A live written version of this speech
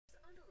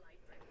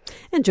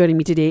And joining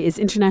me today is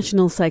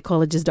international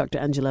psychologist Dr.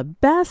 Anjhula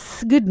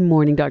Bais. Good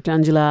morning, Dr.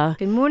 Anjhula.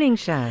 Good morning,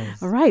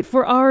 Shaz. All right,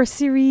 for our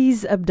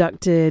series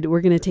Abducted,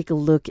 we're going to take a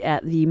look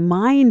at the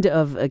mind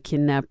of a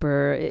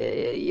kidnapper.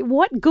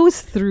 What goes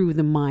through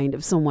the mind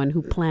of someone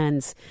who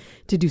plans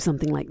to do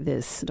something like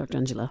this, Dr.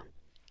 Anjhula?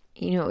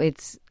 You know,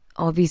 it's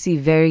obviously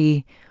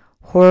very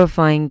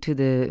horrifying to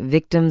the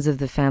victims of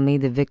the family,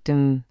 the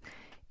victim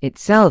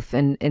itself,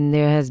 and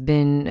there has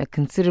been a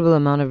considerable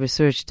amount of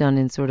research done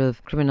in sort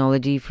of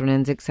criminology,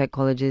 forensic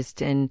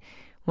psychologist, and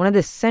one of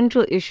the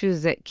central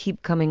issues that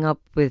keep coming up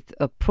with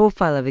a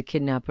profile of a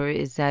kidnapper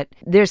is that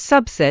there's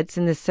subsets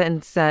in the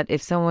sense that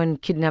if someone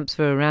kidnaps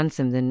for a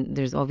ransom, then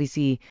there's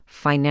obviously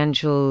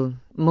financial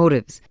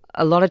motives.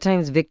 A lot of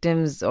times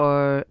victims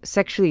are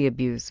sexually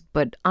abused,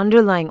 but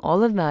underlying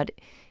all of that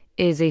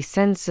is a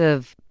sense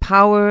of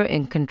power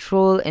and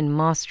control and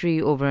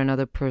mastery over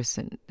another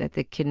person that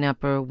the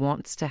kidnapper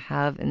wants to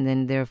have and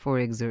then therefore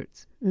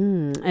exerts.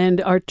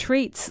 And are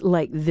traits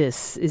like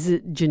this, is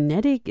it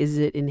genetic, is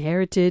it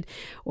inherited,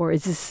 or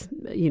is this,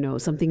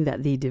 something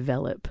that they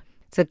develop?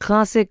 It's a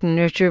classic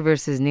nurture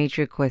versus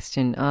nature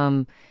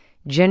question.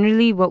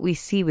 Generally, what we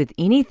see with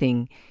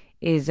anything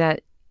is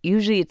that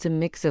usually it's a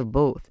mix of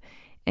both.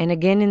 And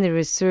again, in the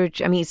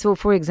research, so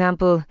for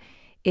example,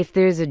 if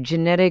there's a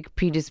genetic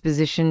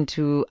predisposition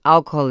to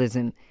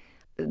alcoholism,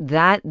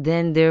 that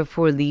then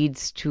therefore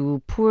leads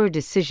to poor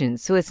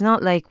decisions. So it's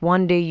not like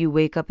one day you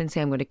wake up and say,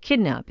 I'm going to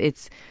kidnap.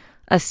 It's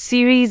a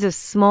series of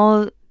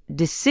small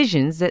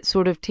decisions that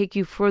sort of take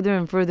you further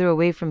and further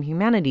away from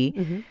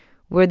humanity,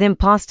 where then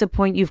past a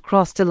point you've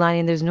crossed a line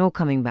and there's no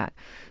coming back.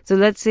 So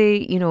let's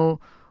say,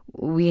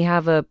 we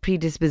have a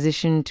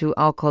predisposition to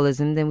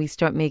alcoholism, then we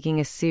start making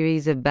a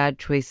series of bad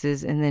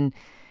choices, and then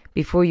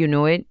before you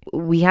know it,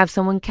 we have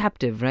someone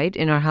captive, right,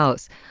 in our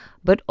house.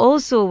 But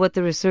also what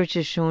the research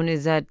has shown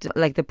is that,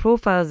 like the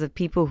profiles of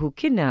people who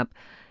kidnap,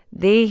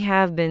 they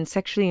have been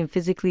sexually and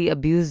physically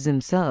abused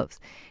themselves,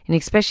 and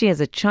especially as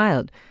a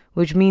child,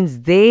 which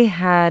means they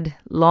had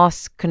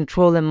lost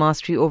control and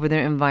mastery over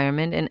their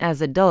environment, and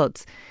as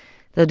adults,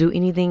 they'll do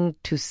anything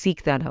to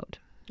seek that out.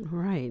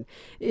 Right.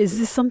 Is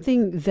this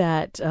something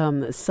that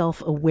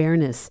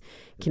self-awareness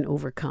can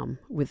overcome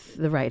with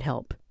the right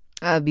help?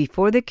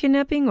 Before the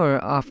kidnapping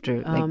or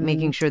after? Like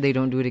making sure they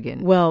don't do it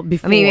again? Well,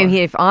 before.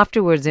 If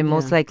afterwards, then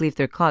most likely if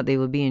they're caught, they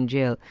will be in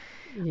jail.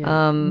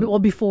 Yeah.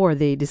 Before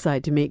they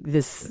decide to make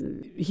this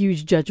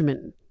huge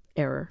judgment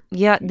error.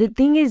 Yeah, the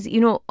thing is,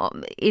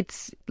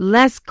 it's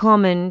less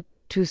common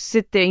to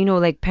sit there,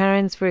 like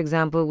parents, for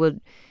example, would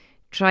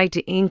try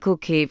to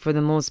inculcate for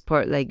the most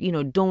part, like,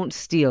 don't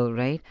steal,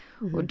 right?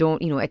 Or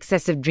don't,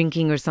 excessive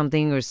drinking or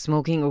something or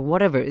smoking or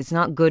whatever. It's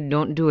not good.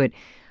 Don't do it.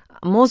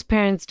 Most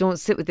parents don't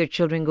sit with their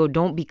children and go,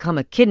 don't become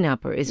a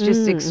kidnapper. It's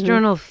just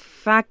external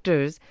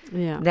factors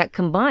that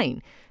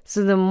combine.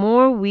 So the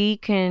more we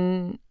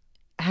can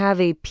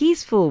have a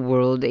peaceful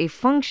world, a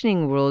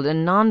functioning world, a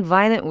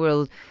non-violent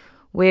world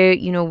where,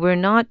 we're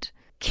not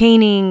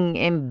caning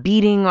and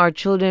beating our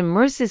children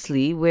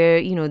mercilessly,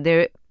 where,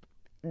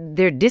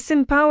 they're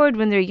disempowered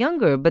when they're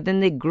younger, but then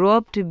they grow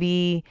up to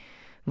be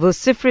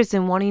vociferous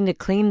and wanting to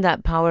claim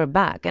that power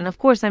back. And of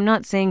course, I'm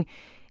not saying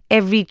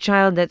every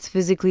child that's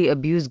physically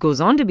abused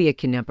goes on to be a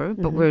kidnapper,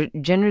 but we're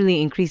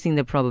generally increasing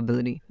the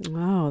probability.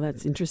 Oh,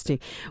 that's interesting.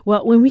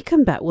 Well, when we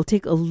come back, we'll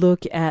take a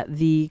look at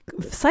the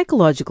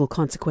psychological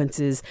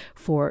consequences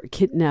for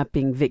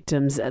kidnapping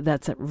victims.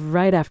 That's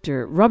right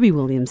after Robbie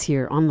Williams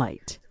here on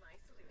Light.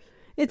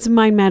 It's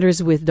Mind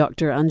Matters with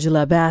Dr.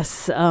 Anjhula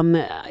Bais.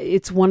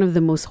 It's one of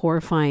the most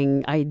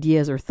horrifying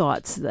ideas or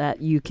thoughts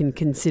that you can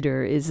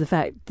consider is the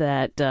fact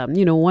that,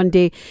 one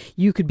day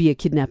you could be a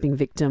kidnapping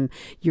victim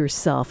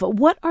yourself.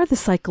 What are the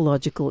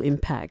psychological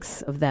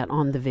impacts of that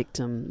on the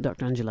victim,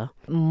 Dr. Anjhula?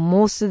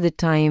 Most of the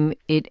time,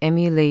 it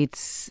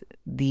emulates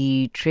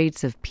the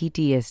traits of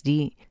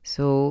PTSD.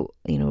 So,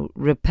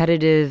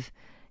 repetitive,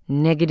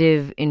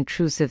 negative,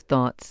 intrusive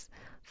thoughts,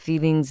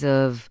 feelings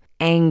of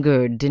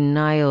anger,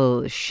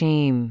 denial,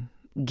 shame,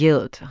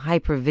 guilt,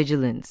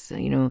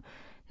 hypervigilance,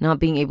 not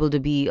being able to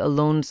be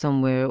alone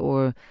somewhere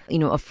or,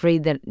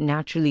 afraid that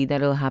naturally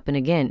that'll happen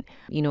again.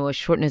 A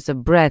shortness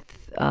of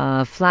breath,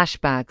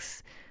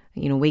 flashbacks,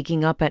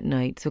 waking up at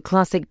night. So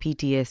classic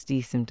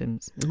PTSD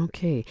symptoms.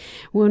 Okay.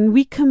 When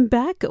we come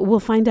back,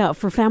 we'll find out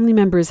for family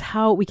members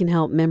how we can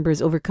help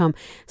members overcome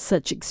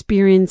such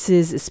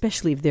experiences,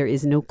 especially if there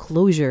is no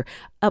closure.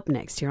 Up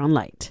next here on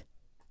Light.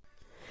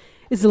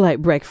 It's a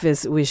Light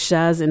Breakfast with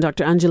Shaz, and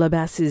Dr. Anjhula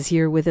Bais is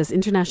here with us,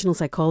 international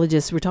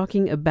psychologist. We're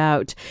talking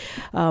about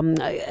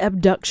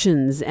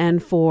abductions,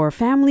 and for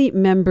family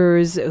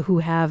members who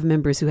have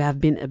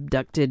been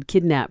abducted,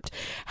 kidnapped,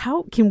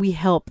 how can we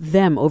help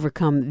them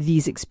overcome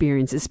these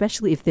experiences,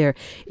 especially if there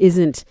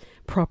isn't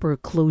proper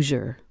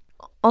closure?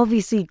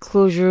 Obviously,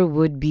 closure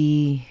would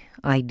be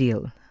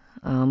ideal,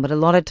 but a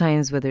lot of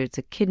times, whether it's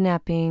a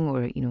kidnapping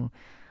or,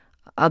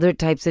 other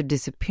types of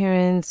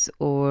disappearance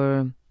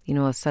or,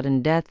 a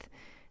sudden death,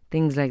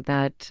 things like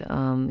that,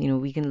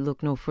 we can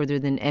look no further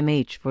than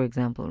MH, for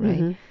example,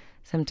 right?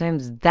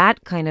 Sometimes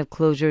that kind of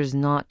closure is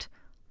not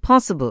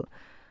possible.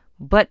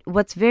 But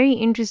what's very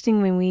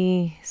interesting when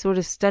we sort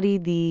of study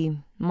the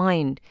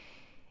mind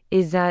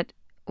is that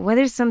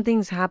whether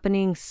something's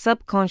happening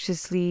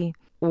subconsciously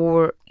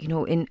or,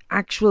 in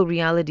actual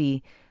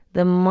reality,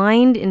 the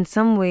mind in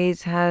some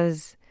ways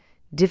has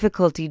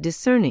difficulty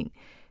discerning.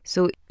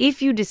 So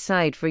if you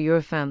decide for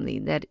your family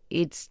that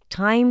it's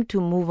time to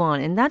move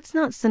on, and that's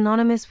not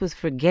synonymous with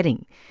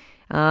forgetting.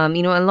 A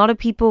lot of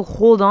people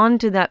hold on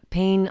to that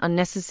pain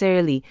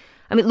unnecessarily.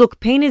 I mean, look,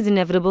 pain is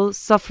inevitable.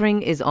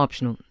 Suffering is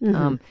optional.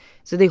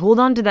 So they hold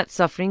on to that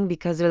suffering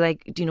because they're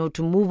like,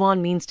 to move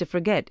on means to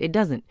forget. It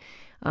doesn't.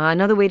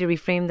 Another way to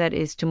reframe that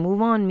is to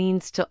move on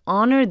means to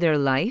honor their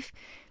life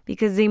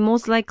because they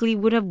most likely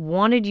would have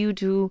wanted you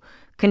to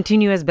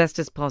continue as best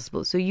as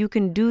possible. So you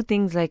can do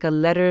things like a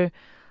letter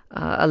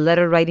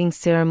writing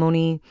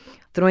ceremony,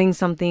 throwing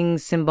something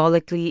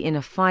symbolically in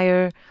a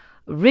fire,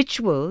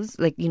 rituals.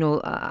 Like,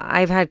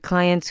 I've had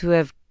clients who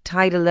have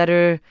tied a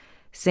letter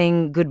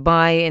saying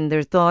goodbye and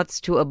their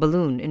thoughts to a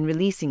balloon and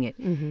releasing it.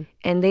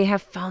 And they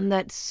have found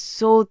that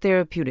so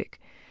therapeutic.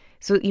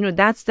 So,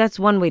 that's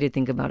one way to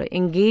think about it.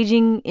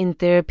 Engaging in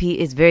therapy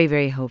is very,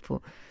 very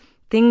helpful.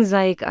 Things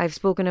like I've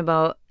spoken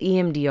about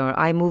EMDR,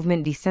 eye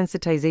movement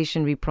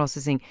desensitization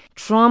reprocessing.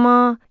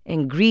 Trauma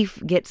and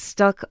grief get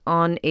stuck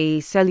on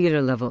a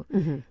cellular level.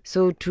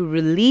 So to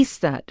release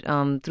that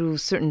through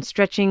certain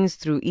stretchings,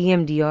 through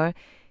EMDR,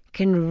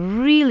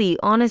 can really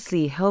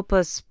honestly help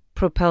us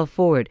propel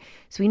forward.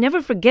 So we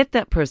never forget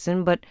that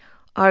person, but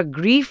our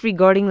grief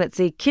regarding, let's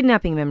say,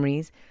 kidnapping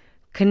memories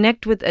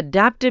connect with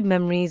adaptive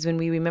memories when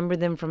we remember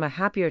them from a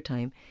happier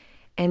time.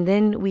 And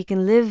then we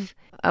can live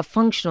a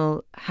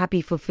functional,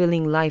 happy,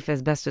 fulfilling life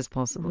as best as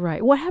possible.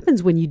 Right. What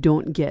happens when you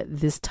don't get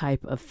this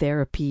type of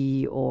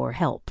therapy or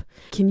help?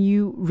 Can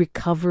you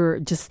recover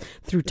just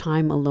through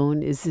time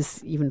alone? Is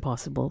this even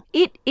possible?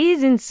 It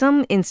is in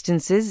some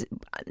instances,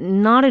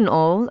 not in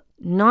all,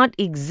 not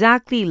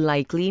exactly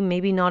likely,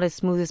 maybe not as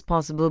smooth as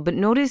possible. But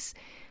notice,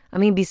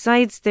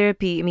 besides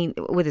therapy,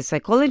 with a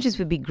psychologist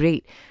would be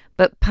great.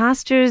 But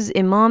pastors,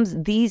 imams,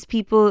 these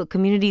people,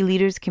 community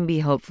leaders can be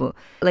helpful.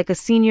 Like a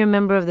senior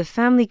member of the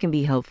family can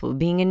be helpful.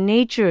 Being in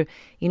nature,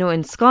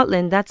 in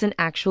Scotland, that's an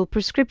actual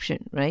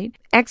prescription, right?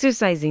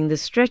 Exercising, the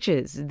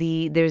stretches,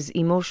 there's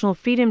emotional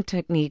freedom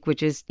technique,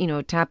 which is,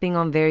 tapping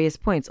on various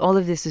points. All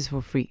of this is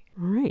for free.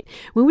 All right.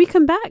 When we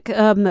come back,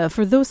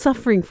 for those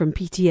suffering from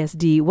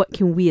PTSD, what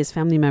can we as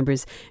family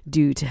members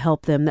do to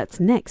help them? That's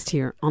next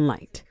here on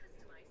Light.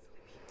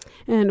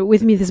 And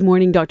with me this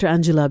morning, Dr.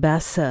 Anjhula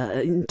Bais,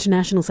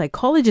 international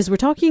psychologist. We're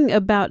talking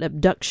about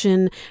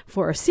abduction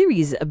for our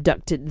series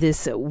Abducted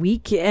this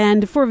week.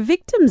 And for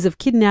victims of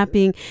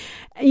kidnapping,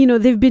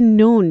 they've been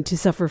known to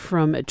suffer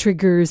from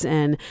triggers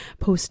and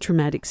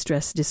post-traumatic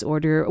stress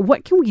disorder.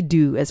 What can we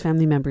do as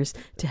family members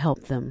to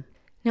help them?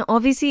 Now,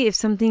 obviously, if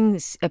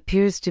something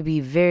appears to be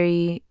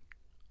very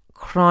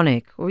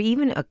chronic or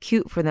even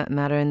acute for that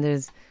matter, and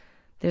there's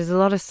a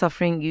lot of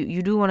suffering,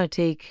 you do want to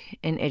take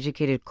an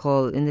educated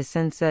call in the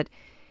sense that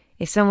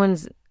if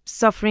someone's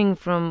suffering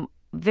from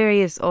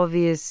various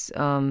obvious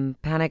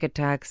panic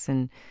attacks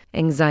and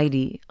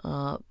anxiety,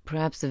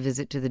 perhaps a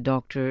visit to the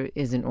doctor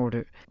is in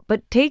order.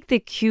 But take the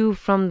cue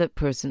from the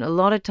person. A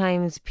lot of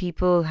times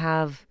people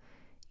have,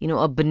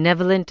 a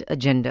benevolent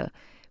agenda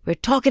where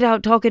talk it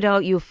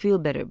out, you'll feel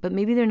better. But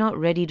maybe they're not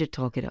ready to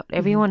talk it out.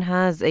 Everyone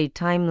has a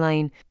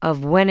timeline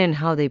of when and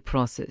how they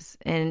process.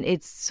 And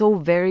it's so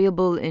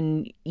variable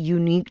and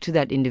unique to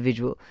that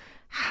individual.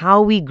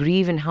 How we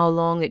grieve and how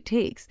long it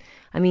takes.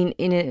 In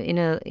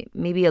a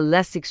maybe a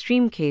less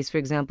extreme case, for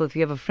example, if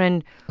you have a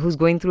friend who's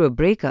going through a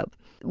breakup,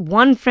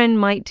 one friend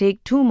might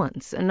take 2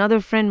 months, another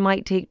friend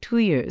might take 2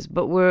 years,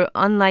 but we're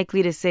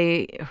unlikely to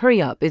say,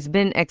 hurry up, it's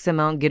been X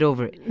amount, get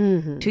over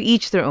it. To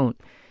each their own.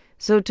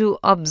 So to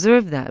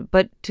observe that,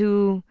 but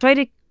to try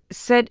to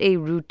set a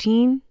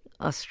routine,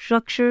 a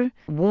structure,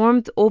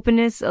 warmth,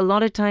 openness. A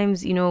lot of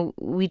times,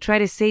 we try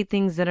to say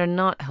things that are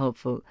not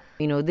helpful.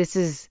 This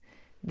is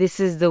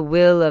the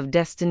will of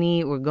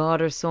destiny or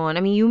God or so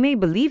on. You may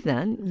believe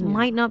that. It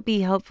might not be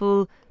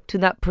helpful to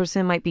that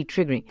person, might be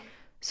triggering.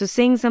 So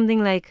saying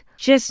something like,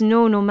 just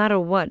know no matter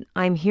what,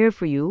 I'm here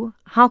for you.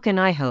 How can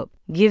I help?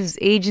 Gives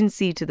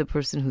agency to the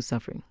person who's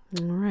suffering.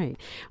 All right.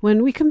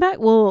 When we come back,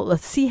 we'll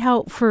see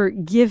how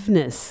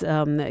forgiveness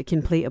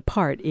can play a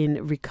part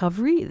in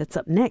recovery. That's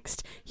up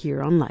next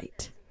here on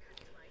Light.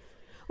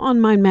 On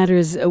Mind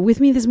Matters, with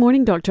me this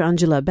morning, Dr.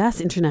 Anjhula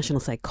Bais, international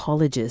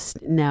psychologist.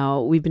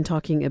 Now, we've been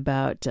talking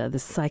about the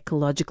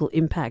psychological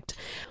impact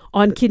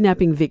on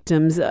kidnapping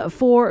victims.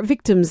 For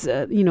victims,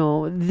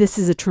 this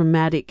is a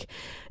traumatic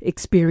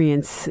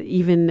experience,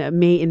 even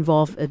may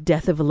involve a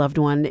death of a loved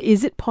one.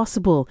 Is it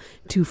possible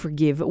to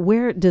forgive?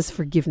 Where does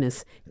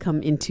forgiveness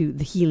come into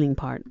the healing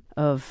part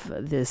of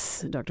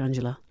this, Dr.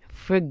 Anjhula?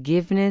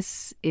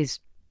 Forgiveness is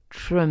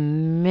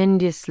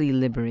tremendously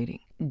liberating.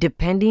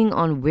 Depending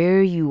on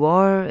where you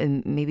are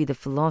and maybe the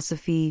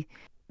philosophy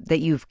that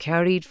you've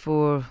carried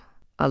for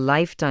a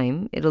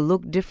lifetime. It'll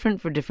look different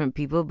for different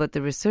people, but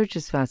the research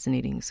is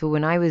fascinating. So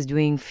when I was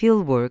doing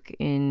field work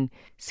in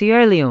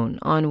Sierra Leone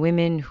on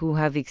women who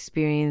have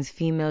experienced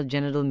female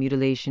genital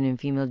mutilation and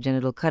female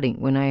genital cutting,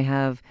 when I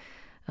have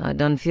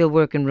done field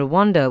work in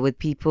Rwanda with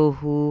people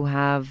who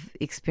have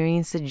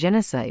experienced a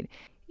genocide,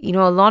 a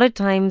lot of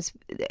times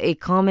a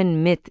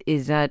common myth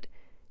is that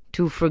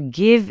to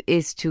forgive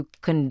is to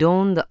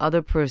condone the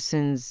other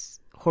person's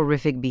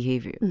horrific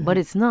behavior. Mm-hmm. But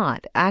it's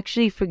not.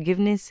 Actually,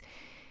 forgiveness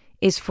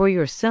is for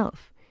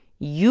yourself.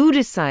 You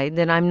decide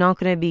that I'm not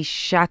going to be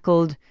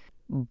shackled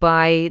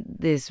by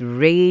this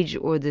rage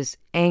or this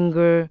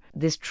anger,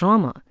 this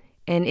trauma.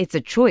 And it's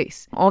a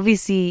choice.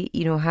 Obviously,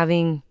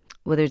 having,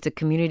 whether it's a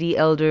community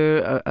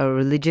elder, a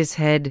religious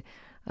head,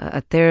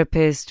 a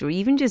therapist, or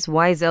even just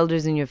wise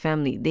elders in your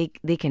family,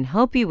 they can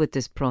help you with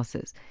this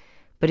process.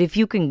 But if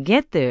you can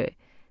get there,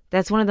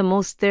 that's one of the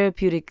most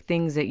therapeutic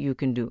things that you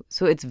can do.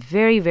 So it's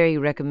very, very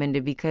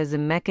recommended because the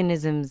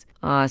mechanisms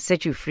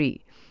set you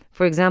free.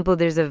 For example,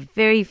 there's a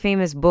very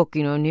famous book,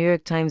 New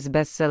York Times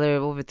bestseller,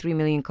 over 3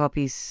 million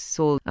copies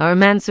sold, A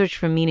Man's Search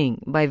for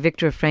Meaning by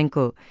Viktor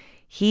Frankl.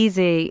 He's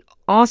a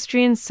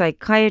Austrian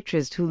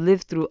psychiatrist who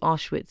lived through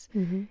Auschwitz,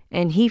 mm-hmm.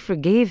 and he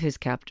forgave his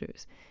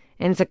captors.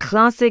 And it's a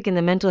classic in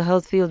the mental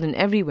health field and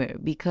everywhere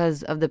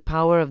because of the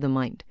power of the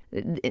mind.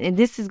 And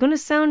this is going to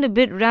sound a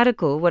bit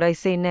radical, what I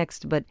say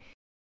next, but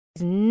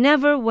it's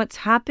never what's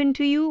happened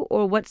to you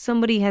or what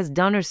somebody has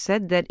done or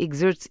said that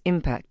exerts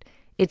impact.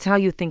 It's how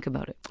you think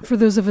about it. For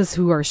those of us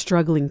who are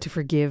struggling to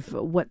forgive,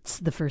 what's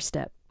the first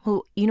step?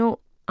 Well,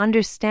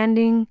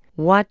 understanding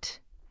what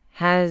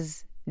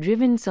has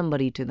driven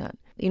somebody to that.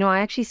 I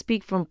actually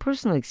speak from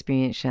personal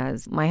experience,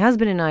 Shaz. My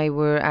husband and I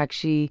were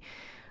actually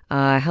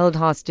held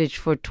hostage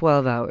for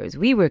 12 hours.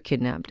 We were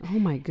kidnapped. Oh,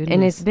 my goodness.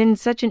 And it's been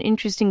such an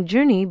interesting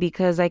journey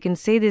because I can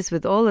say this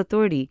with all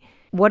authority.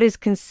 What is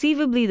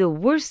conceivably the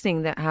worst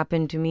thing that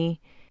happened to me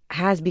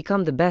has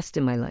become the best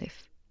in my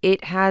life.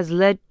 It has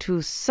led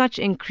to such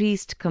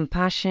increased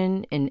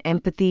compassion and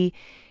empathy,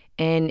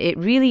 and it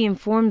really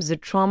informs the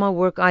trauma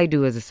work I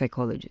do as a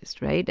psychologist,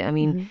 right? I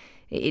mean, mm-hmm.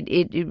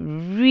 It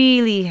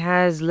really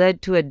has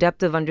led to a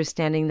depth of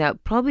understanding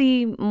that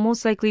probably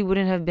most likely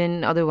wouldn't have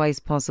been otherwise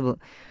possible.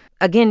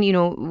 Again,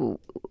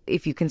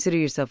 if you consider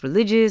yourself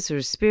religious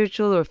or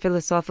spiritual or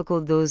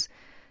philosophical,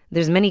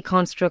 there's many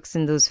constructs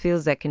in those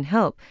fields that can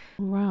help.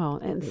 Wow.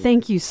 And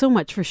thank you so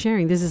much for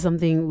sharing. This is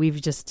something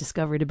we've just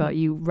discovered about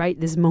you right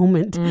this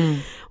moment.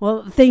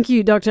 Well, thank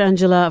you, Dr.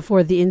 Anjhula,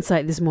 for the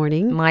insight this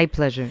morning. My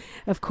pleasure.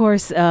 Of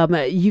course,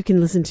 you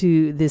can listen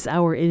to this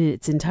hour in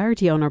its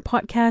entirety on our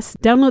podcast.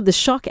 Download the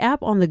Shock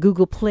app on the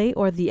Google Play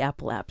or the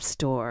Apple App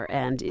Store,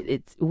 and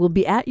it will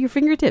be at your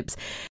fingertips.